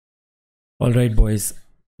Alright boys,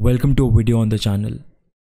 welcome to a video on the channel.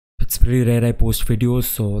 It's pretty rare I post videos,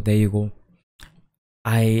 so there you go.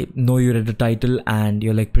 I know you read the title and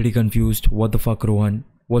you're like pretty confused. What the fuck, Rohan?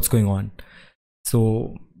 What's going on?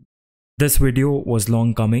 So this video was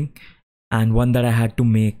long coming and one that I had to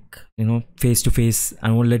make, face to face. I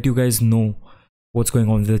want to let you guys know what's going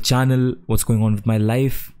on with the channel, what's going on with my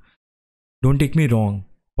life. Don't take me wrong,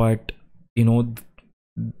 but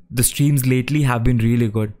the streams lately have been really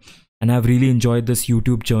good. And I've really enjoyed this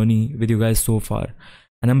YouTube journey with you guys so far.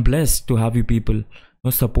 And I'm blessed to have you people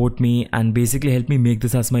support me and basically help me make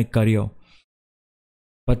this as my career.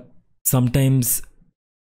 But sometimes,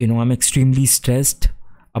 I'm extremely stressed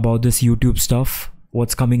about this YouTube stuff.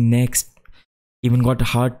 What's coming next? Even got a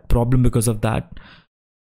heart problem because of that.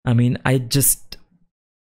 I mean, I just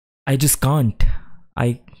can't.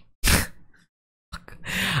 I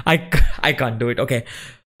can't do it. Okay.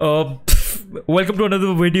 Welcome to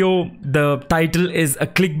another video. The title is a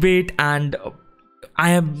clickbait and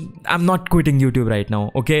I'm not quitting YouTube right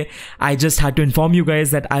now, okay? I just had to inform you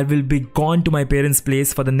guys that I will be gone to my parents'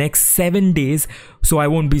 place for the next 7 days, so I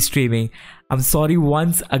won't be streaming. I'm sorry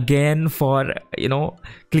once again for,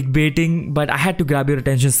 clickbaiting, but I had to grab your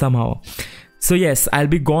attention somehow. So yes, I'll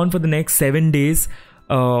be gone for the next 7 days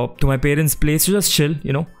to my parents' place to just chill,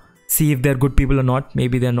 see if they're good people or not.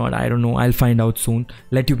 Maybe they're not, I don't know. I'll find out soon.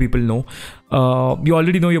 Let you people know. You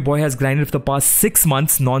already know your boy has grinded for the past 6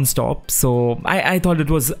 months non-stop. So I thought it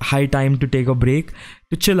was high time to take a break,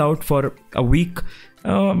 to chill out for a week.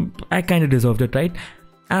 I kind of deserved it, right?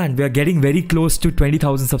 And we are getting very close to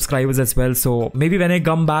 20,000 subscribers as well. So maybe when I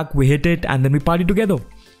come back, we hit it and then we party together.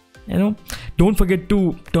 Don't forget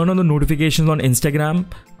to turn on the notifications on Instagram.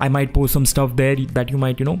 I might post some stuff there that you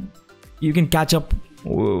might, you can catch up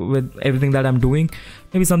with everything that I'm doing.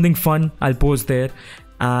 Maybe something fun I'll post there,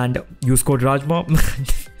 and use code Rajma.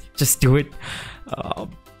 Just do it.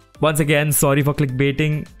 Once again, sorry for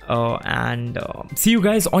clickbaiting, and see you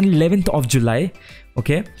guys on 11th of July.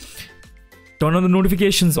 Okay, turn on the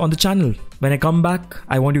notifications on the channel. When I come back,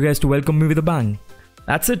 I want you guys to welcome me with a bang.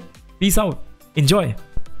 That's it. Peace out. Enjoy.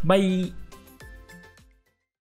 Bye.